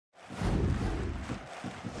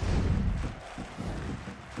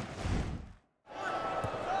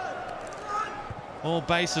All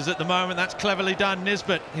bases at the moment. That's cleverly done.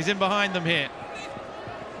 Nisbet, he's in behind them here.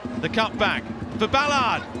 The cutback for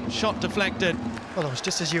Ballard. Shot deflected. Well, it was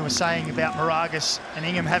just as you were saying about Moragas and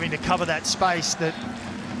Ingham having to cover that space, that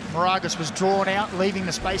Moragas was drawn out, leaving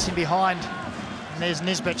the space in behind. And there's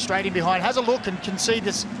Nisbet straight in behind. Has a look and can see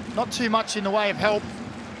there's not too much in the way of help.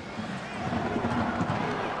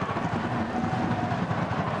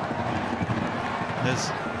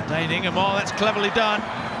 There's Dane Ingham. Oh, that's cleverly done.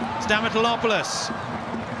 Stamatolopoulos.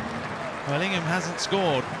 Well, Ingham hasn't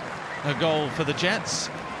scored a goal for the Jets.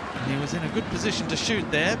 He was in a good position to shoot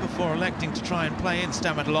there before electing to try and play in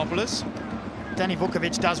Stamatolopoulos. Danny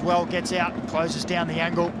Vukovic does well, gets out, closes down the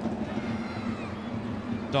angle.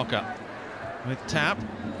 Docker with tap.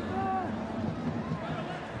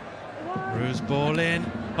 Ruse ball in.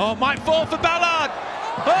 Oh, might fall for Ballard.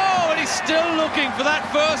 Oh, and he's still looking for that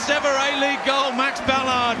first ever A-League goal, Max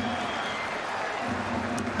Ballard.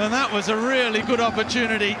 And that was a really good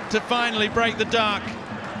opportunity to finally break the dark.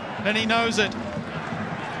 And he knows it.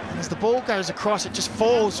 As the ball goes across, it just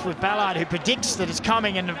falls with Ballard, who predicts that it's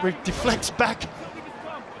coming and it deflects back.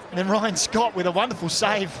 And then Ryan Scott with a wonderful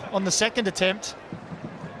save on the second attempt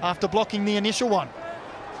after blocking the initial one.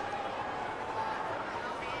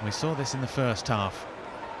 We saw this in the first half.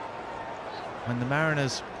 When the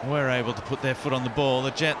Mariners were able to put their foot on the ball,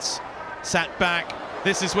 the Jets sat back.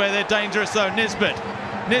 This is where they're dangerous though. Nisbet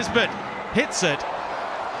hits it.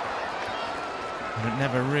 And it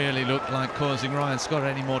never really looked like causing Ryan Scott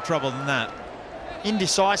any more trouble than that.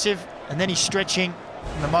 Indecisive, and then he's stretching,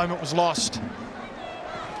 and the moment was lost.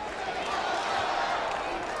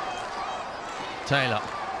 Taylor.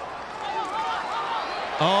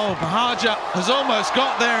 Oh, Bahaja has almost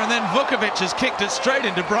got there, and then Vukovic has kicked it straight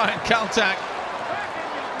into Brian Kaltak,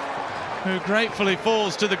 who gratefully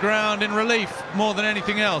falls to the ground in relief more than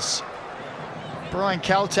anything else. Brian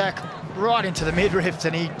Kaltak right into the midriff,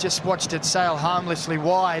 and he just watched it sail harmlessly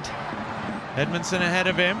wide. Edmondson ahead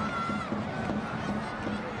of him.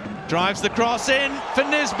 Drives the cross in for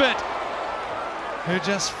Nisbet, who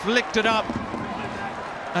just flicked it up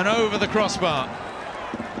and over the crossbar.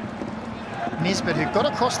 Nisbet, who got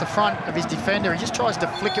across the front of his defender, he just tries to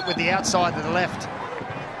flick it with the outside to the left.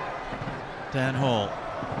 Dan Hall.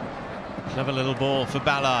 Clever little ball for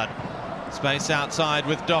Ballard. Space outside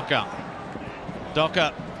with Docker.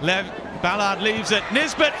 Docker, Ballard leaves it.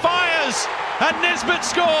 Nisbet fires, and Nisbet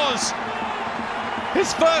scores.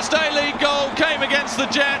 His first A-League goal came against the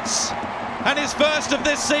Jets, and his first of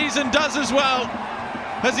this season does as well,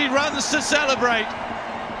 as he runs to celebrate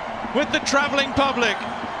with the travelling public.